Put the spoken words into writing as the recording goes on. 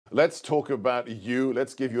Let's talk about you.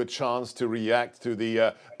 Let's give you a chance to react to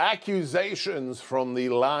the accusations from the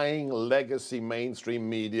lying legacy mainstream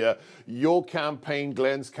media. Your campaign,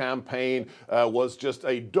 Glenn's campaign, was just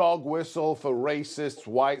a dog whistle for racists,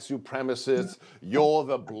 white supremacists. You're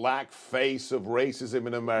the black face of racism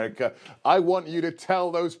in America. I want you to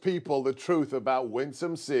tell those people the truth about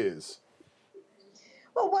Winsome Sears.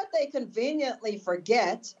 Well, what they conveniently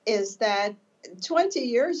forget is that 20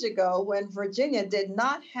 years ago, when Virginia did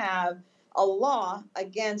not have a law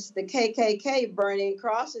against the KKK burning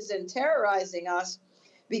crosses and terrorizing us,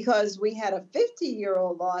 because we had a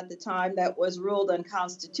 50-year-old law at the time that was ruled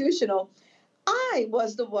unconstitutional, I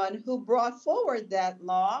was the one who brought forward that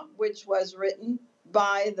law, which was written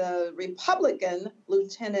by the Republican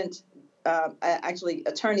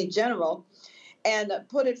Attorney General, and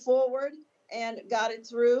put it forward and got it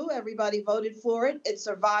through. Everybody voted for it. It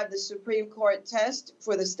survived the Supreme Court test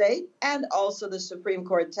for the state and also the Supreme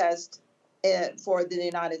Court test for the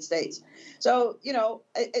United States. So, you know,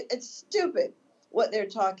 it's stupid what they're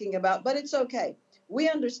talking about, but it's okay. We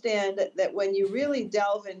understand that when you really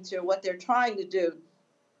delve into what they're trying to do,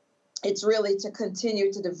 it's really to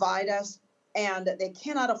continue to divide us, and they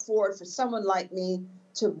cannot afford for someone like me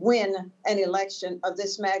to win an election of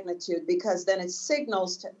this magnitude, because then it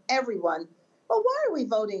signals to everyone, well, why are we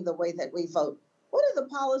voting the way that we vote? What are the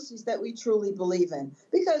policies that we truly believe in?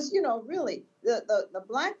 Because, you know, really, the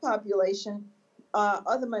black population,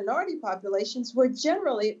 other minority populations, were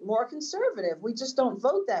generally more conservative. We just don't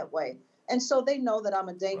vote that way. And so they know that I'm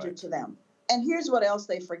a danger to them. And here's what else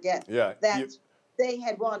they forget, that they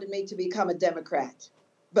had wanted me to become a Democrat.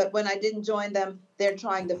 But when I didn't join them, they're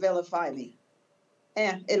trying to vilify me.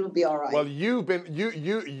 It will be all right. Well, you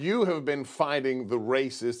have been fighting the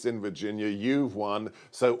racists in Virginia. You've won,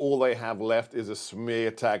 so all they have left is a smear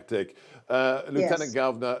tactic. Lieutenant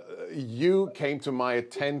Governor, you came to my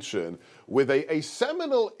attention with a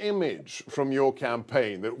seminal image from your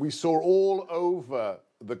campaign that we saw all over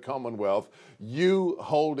the Commonwealth, you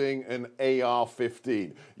holding an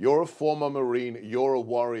AR-15. You're a former Marine, you're a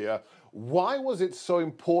warrior. Why was it so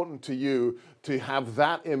important to you to have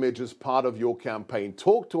that image as part of your campaign?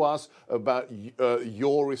 Talk to us about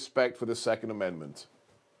your respect for the Second Amendment.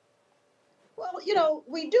 Well, you know,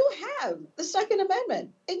 we do have the Second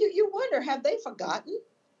Amendment. And you wonder, have they forgotten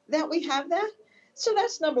that we have that? So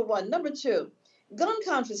that's number one. Number two, gun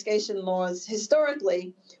confiscation laws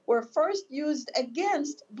historically were first used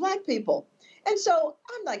against black people. And so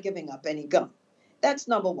I'm not giving up any gun. That's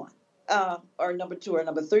number one. Or number two, or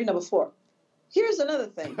number three, number four. Here's another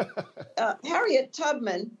thing. Harriet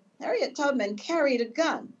Tubman carried a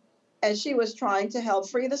gun as she was trying to help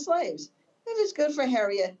free the slaves. If it's good for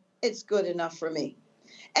Harriet, it's good enough for me.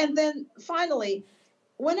 And then finally,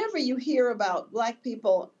 whenever you hear about black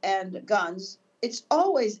people and guns, it's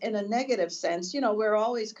always in a negative sense. You know, we're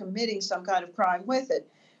always committing some kind of crime with it.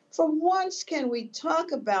 For once, can we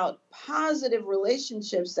talk about positive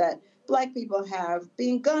relationships that black people have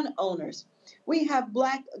being gun owners? We have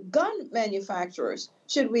black gun manufacturers.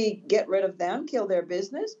 Should we get rid of them, kill their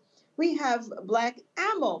business? We have black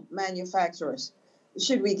ammo manufacturers.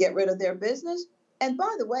 Should we get rid of their business? And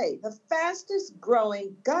by the way, the fastest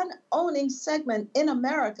growing gun owning segment in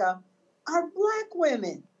America are black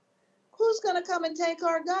women. Who's going to come and take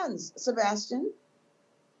our guns, Sebastian?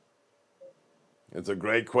 It's a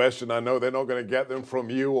great question. I know they're not going to get them from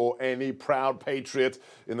you or any proud patriot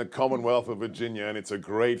in the Commonwealth of Virginia, and it's a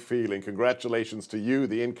great feeling. Congratulations to you,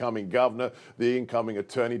 the incoming governor, the incoming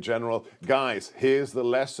attorney general. Guys, here's the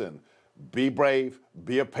lesson. Be brave,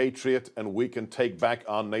 be a patriot, and we can take back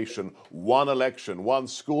our nation. One election, one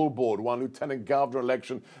school board, one lieutenant governor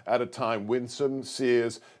election at a time. Winsome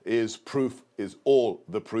Sears is all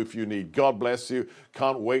the proof you need. God bless you.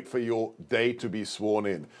 Can't wait for your day to be sworn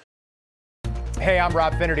in. Hey, I'm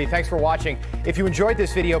Rob Finnerty. Thanks for watching. If you enjoyed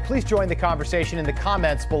this video, please join the conversation in the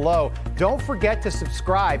comments below. Don't forget to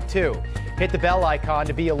subscribe, too. Hit the bell icon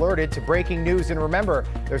to be alerted to breaking news. And remember,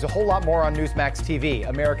 there's a whole lot more on Newsmax TV,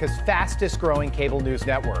 America's fastest growing cable news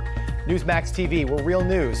network. Newsmax TV, we're real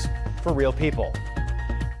news for real people.